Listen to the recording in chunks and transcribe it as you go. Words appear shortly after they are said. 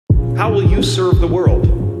How will you serve the world?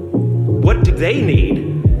 What do they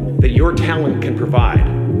need that your talent can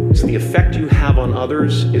provide? So the effect you have on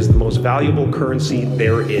others is the most valuable currency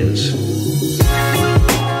there is.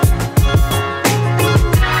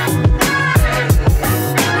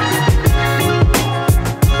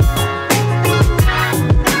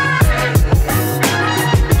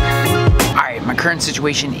 Current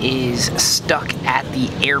situation is stuck at the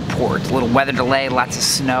airport. A little weather delay, lots of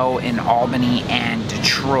snow in Albany and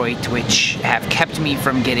Detroit, which have kept me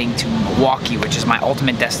from getting to Milwaukee, which is my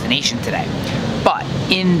ultimate destination today. But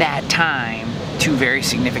in that time, two very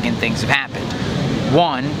significant things have happened.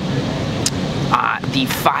 One, the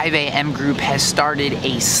 5 a.m. group has started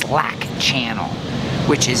a Slack channel,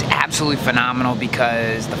 which is absolutely phenomenal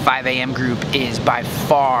because the 5 a.m. group is by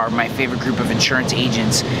far my favorite group of insurance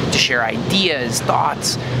agents to share ideas,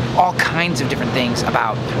 thoughts, all kinds of different things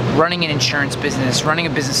about running an insurance business, running a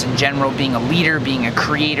business in general, being a leader, being a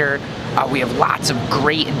creator. We have lots of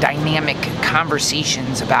great and dynamic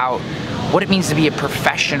conversations about what it means to be a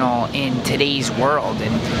professional in today's world,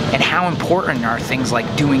 and how important are things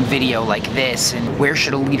like doing video like this, and where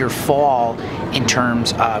should a leader fall in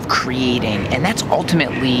terms of creating. And that's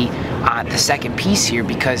ultimately the second piece here,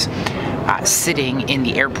 because sitting in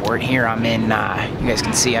the airport here, I'm in, you guys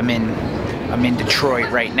can see I'm in Detroit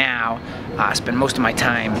right now. I spent most of my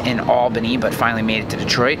time in Albany, but finally made it to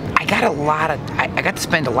Detroit. I got to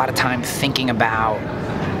spend a lot of time thinking about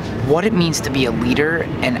what it means to be a leader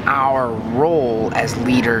and our role as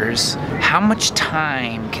leaders. How much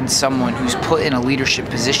time can someone who's put in a leadership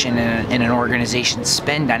position in an organization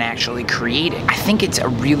spend on actually creating? I think it's a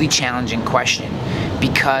really challenging question,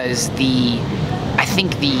 because I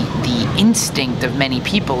think the instinct of many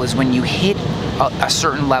people is when you hit a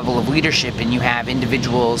certain level of leadership and you have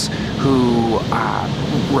individuals who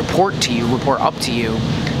report up to you,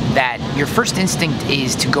 that your first instinct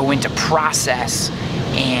is to go into process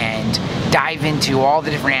and dive into all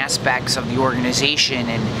the different aspects of the organization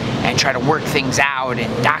and try to work things out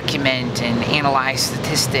and document and analyze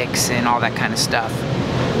statistics and all that kind of stuff.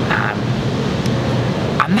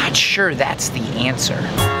 I'm not sure that's the answer.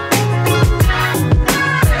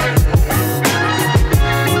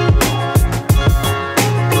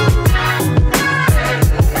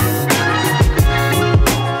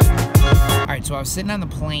 So I was sitting on the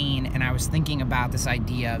plane and I was thinking about this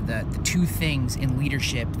idea of the two things in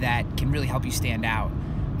leadership that can really help you stand out.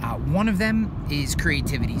 One of them is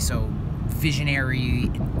creativity, so visionary,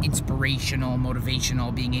 inspirational,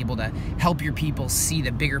 motivational, being able to help your people see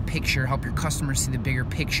the bigger picture, help your customers see the bigger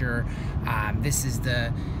picture. This is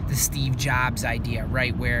the Steve Jobs idea,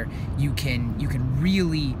 right? Where you can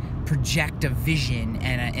really project a vision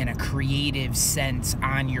and a creative sense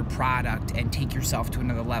on your product and take yourself to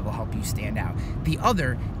another level, help you stand out. The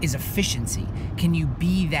other is efficiency. Can you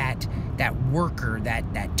be that worker,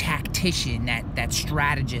 that tactician, that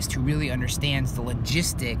strategist who really understands the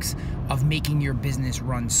logistics of making your business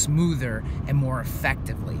run smoother and more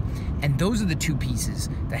effectively? And those are the two pieces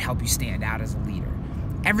that help you stand out as a leader.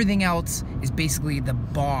 Everything else is basically the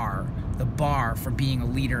bar for being a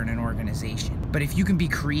leader in an organization. But if you can be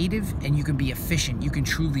creative and you can be efficient, you can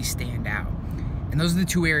truly stand out. And those are the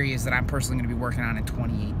two areas that I'm personally going to be working on in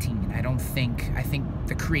 2018. I think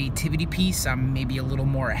the creativity piece I'm maybe a little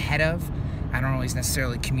more ahead of. I don't always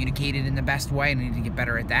necessarily communicate it in the best way, and I need to get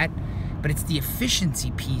better at that. But it's the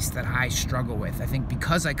efficiency piece that I struggle with. I think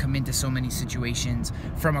because I come into so many situations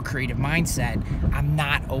from a creative mindset, I'm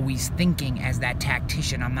not always thinking as that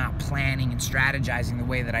tactician. I'm not planning and strategizing the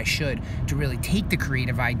way that I should to really take the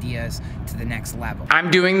creative ideas to the next level.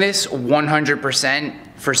 I'm doing this 100%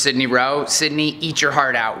 for Sydney Rowe. Sydney, eat your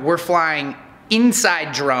heart out. We're flying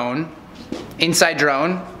inside drone.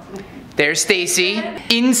 There's Stacy,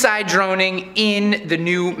 inside droning in the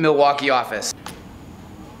new Milwaukee office.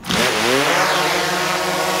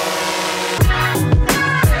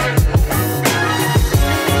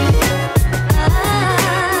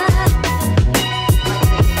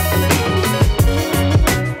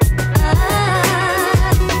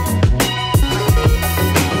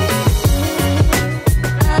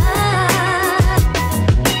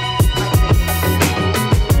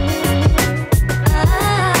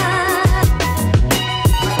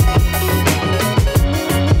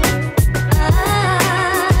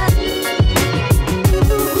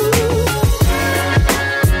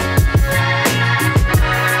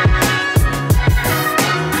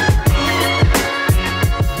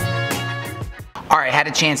 Had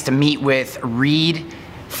a chance to meet with Reed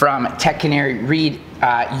from Tech Canary. Reed,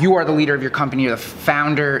 you are the leader of your company. You're the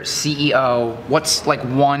founder, CEO. What's like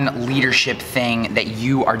one leadership thing that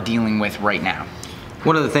you are dealing with right now?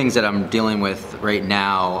 One of the things that I'm dealing with right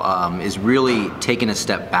now is really taking a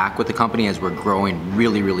step back with the company as we're growing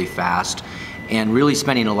really, really fast, and really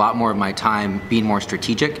spending a lot more of my time being more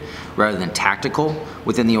strategic rather than tactical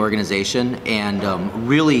within the organization, and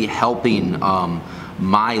really helping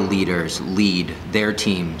my leaders lead their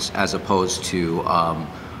teams as opposed to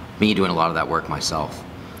me doing a lot of that work myself.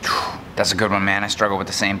 That's a good one, man. I struggle with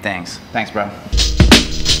the same things. Thanks, bro.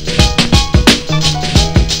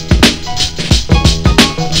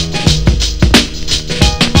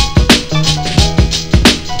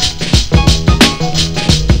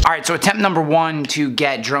 All right, so attempt number one to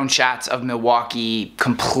get drone shots of Milwaukee,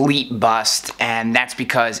 complete bust, and that's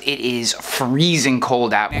because it is freezing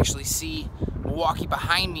cold out. You can actually see Milwaukee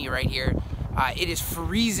behind me right here. It is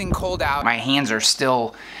freezing cold out. My hands are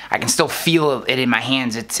still, I can still feel it in my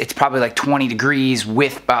hands. It's probably like 20 degrees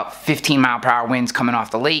with about 15-mile-per-hour winds coming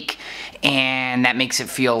off the lake, and that makes it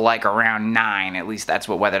feel like around 9, at least that's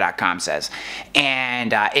what weather.com says.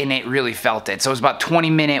 And it really felt it. So it was about a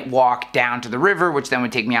 20-minute walk down to the river, which then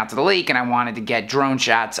would take me out to the lake, and I wanted to get drone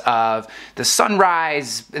shots of the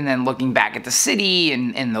sunrise and then looking back at the city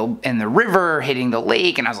and the river hitting the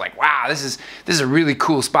lake, and I was like, wow, this is a really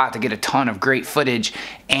cool spot to get a ton of great footage,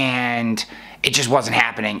 and it just wasn't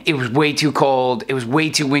happening. It was way too cold. It was way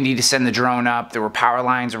too windy to send the drone up. There were power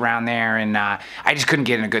lines around there, and I just couldn't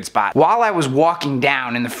get in a good spot. While I was walking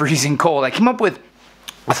down in the freezing cold, I came up with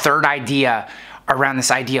a third idea around this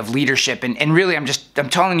idea of leadership, and really I'm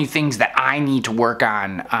telling you things that I need to work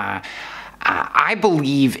on. I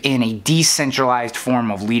believe in a decentralized form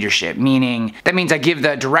of leadership, meaning that means I give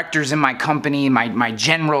the directors in my company, my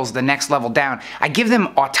generals, the next level down, I give them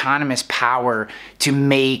autonomous power to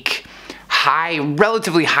make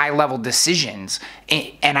relatively high-level decisions,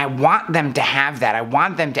 and I want them to have that. I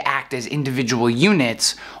want them to act as individual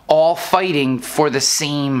units, all fighting for the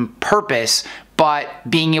same purpose, but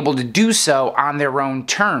being able to do so on their own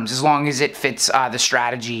terms, as long as it fits the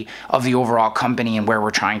strategy of the overall company and where we're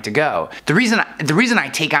trying to go. The reason I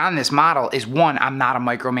take on this model is, one, I'm not a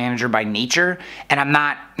micromanager by nature, and I'm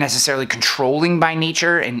not necessarily controlling by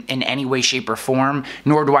nature in any way, shape, or form,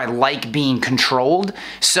 nor do I like being controlled,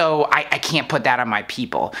 so I can't put that on my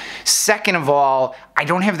people. Second of all, I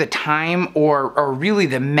don't have the time or really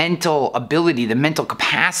the mental ability, the mental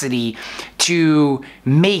capacity to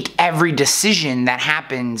make every decision that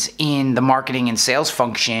happens in the marketing and sales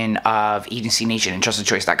function of Agency Nation and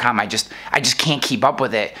TrustedChoice.com. I just can't keep up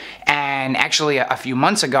with it. And actually, a few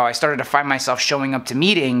months ago, I started to find myself showing up to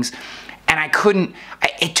meetings, and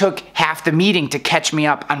it took half the meeting to catch me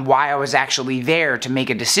up on why I was actually there to make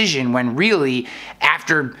a decision, when really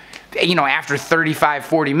after 35,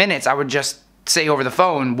 40 minutes, I would just say over the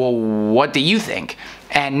phone, well, what do you think?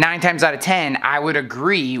 And 9 times out of 10, I would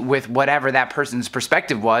agree with whatever that person's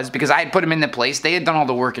perspective was, because I had put them in the place, they had done all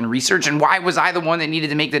the work and research, and why was I the one that needed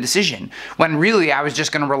to make the decision, when really I was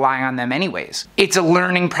just gonna rely on them anyways. It's a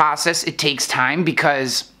learning process, it takes time,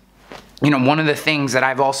 because one of the things that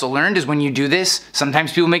I've also learned is when you do this,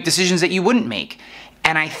 sometimes people make decisions that you wouldn't make.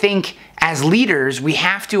 And I think as leaders, we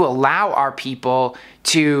have to allow our people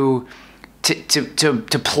to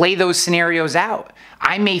play those scenarios out.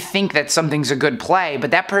 I may think that something's a good play,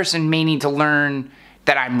 but that person may need to learn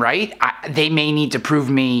that I'm right. They may need to prove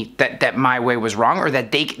me that my way was wrong, or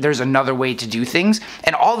that there's another way to do things.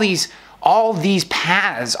 And all these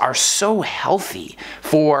paths are so healthy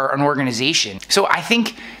for an organization. So I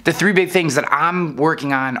think the 3 big things that I'm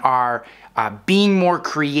working on are being more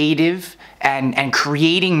creative and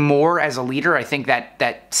creating more as a leader. I think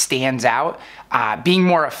that stands out. Being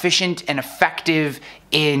more efficient and effective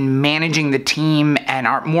in managing the team and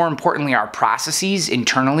more importantly, our processes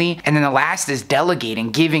internally. And then the last is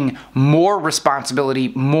delegating, giving more responsibility,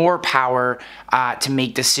 more power to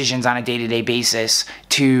make decisions on a day-to-day basis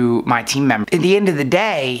to my team members. At the end of the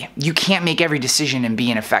day, you can't make every decision and be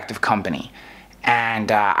an effective company.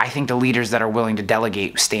 And I think the leaders that are willing to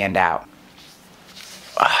delegate stand out.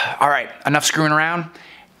 All right, enough screwing around.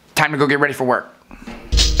 Time to go get ready for work.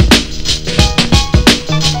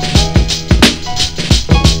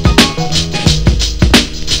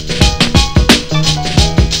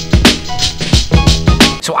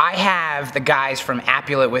 So I have the guys from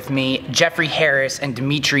Appulet with me, Jeffrey Harris and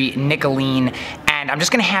Dimitri Nicolene, and I'm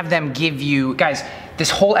just gonna have them give you, guys,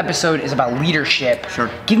 this whole episode is about leadership.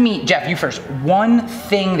 Sure. Give me, Jeff, you first, one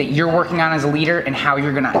thing that you're working on as a leader and how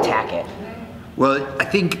you're gonna attack it. Well, I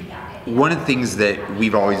think one of the things that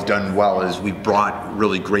we've always done well is we've brought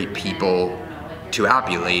really great people to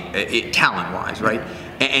Appulet, talent-wise, right?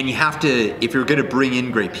 And you have to, if you're going to bring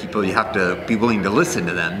in great people, you have to be willing to listen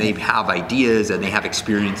to them. They have ideas and they have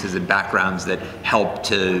experiences and backgrounds that help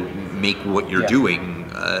to make what you're doing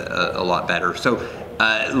a lot better. So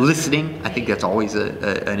listening, I think that's always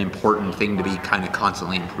an important thing to be kind of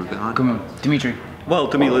constantly improving on. Come on, Dimitri. Well,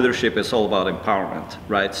 to me, leadership is all about empowerment,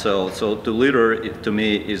 right? So the leader, to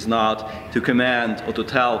me, is not to command or to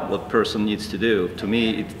tell what person needs to do. To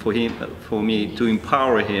me, for me, to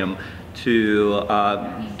empower him to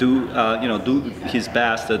do his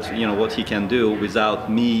best at what he can do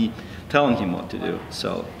without me telling him what to do.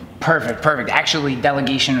 So perfect. Actually,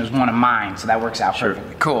 delegation was one of mine, so that works out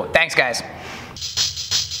perfectly. Cool. Thanks, guys.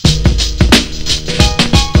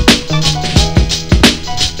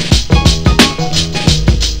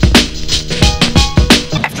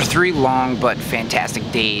 After 3 long but fantastic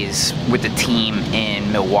days with the team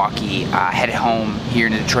in Milwaukee, headed home here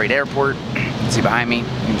in the Detroit airport. See behind me,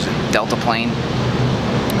 there's a Delta plane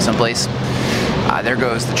someplace. There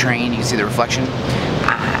goes the train, you can see the reflection.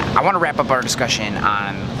 I want to wrap up our discussion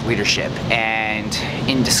on leadership, and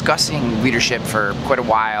in discussing leadership for quite a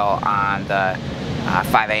while on the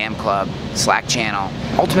 5 a.m. Club Slack channel,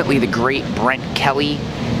 ultimately the great Brent Kelly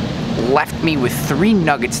left me with 3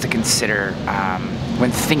 nuggets to consider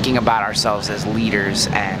when thinking about ourselves as leaders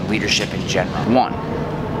and leadership in general. 1,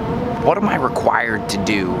 what am I required to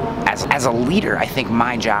do as a leader? I think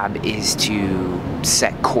my job is to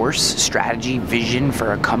set course, strategy, vision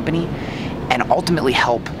for a company, and ultimately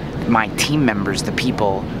help my team members, the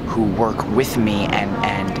people who work with me and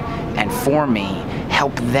for me,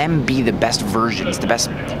 help them be the best versions, the best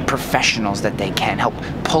professionals that they can, help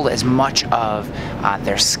pull as much of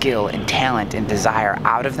their skill and talent and desire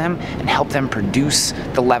out of them, and help them produce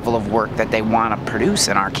the level of work that they want to produce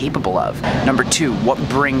and are capable of. Number 2, what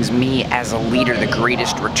brings me as a leader the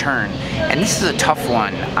greatest return? And this is a tough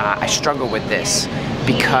one. I struggle with this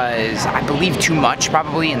because I believe too much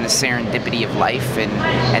probably in the serendipity of life and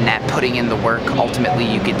that putting in the work, ultimately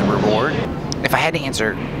you get the reward. If I had to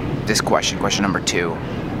answer this question number 2,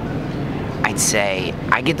 I'd say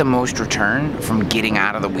I get the most return from getting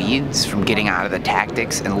out of the weeds, from getting out of the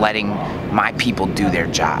tactics, and letting my people do their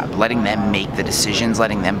job, letting them make the decisions,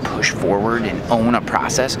 letting them push forward and own a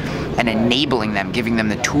process, and enabling them, giving them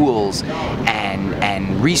the tools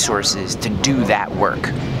and resources to do that work.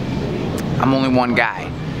 I'm only one guy.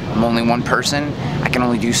 I'm only one person. I can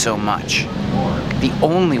only do so much. The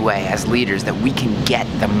only way as leaders that we can get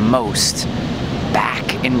the most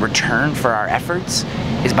back in return for our efforts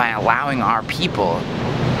is by allowing our people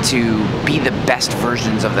to be the best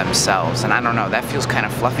versions of themselves. And I don't know, that feels kind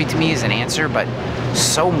of fluffy to me as an answer, but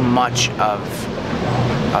so much of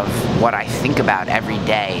what I think about every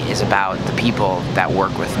day is about the people that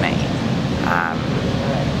work with me.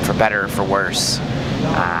 For better or for worse,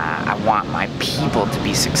 I want my people to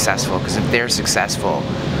be successful, because if they're successful,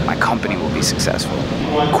 my company will be successful.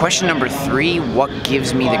 Question number 3, what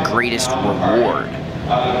gives me the greatest reward?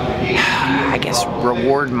 I guess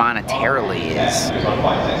reward monetarily is,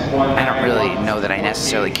 I don't really know that I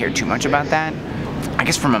necessarily care too much about that. I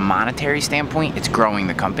guess from a monetary standpoint, it's growing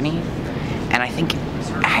the company. And I think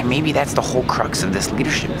maybe that's the whole crux of this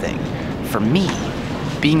leadership thing. For me,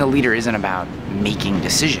 being a leader isn't about making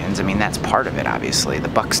decisions. I mean, that's part of it, obviously. The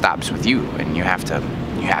buck stops with you, and you have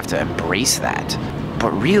to embrace that.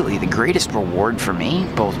 But really, the greatest reward for me,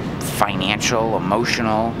 both financial,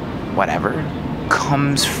 emotional, whatever,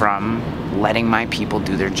 comes from letting my people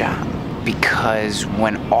do their job. Because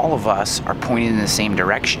when all of us are pointed in the same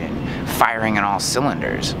direction, firing on all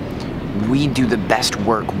cylinders, we do the best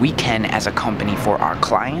work we can as a company for our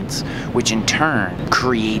clients, which in turn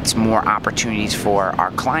creates more opportunities for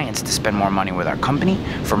our clients to spend more money with our company,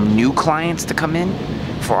 for new clients to come in,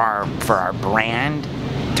 for our brand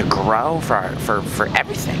to grow, for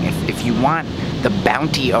everything. If you want the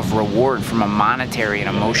bounty of reward from a monetary and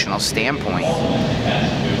emotional standpoint,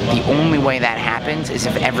 the only way that happens is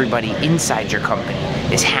if everybody inside your company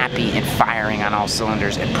is happy and firing on all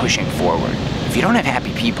cylinders and pushing forward. If you don't have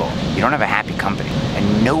happy people, you don't have a happy company,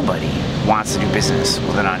 and nobody wants to do business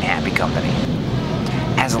with an unhappy company.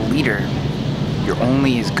 As a leader, you're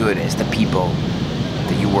only as good as the people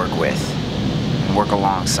that you work with and work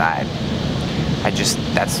alongside.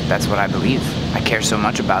 That's what I believe. I care so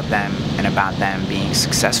much about them and about them being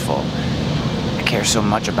successful. I care so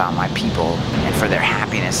much about my people and for their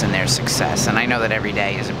happiness and their success. And I know that every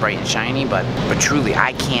day isn't bright and shiny, but truly,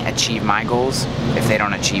 I can't achieve my goals if they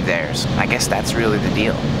don't achieve theirs. I guess that's really the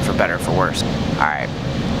deal, for better or for worse. All right,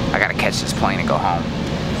 I gotta catch this plane and go home.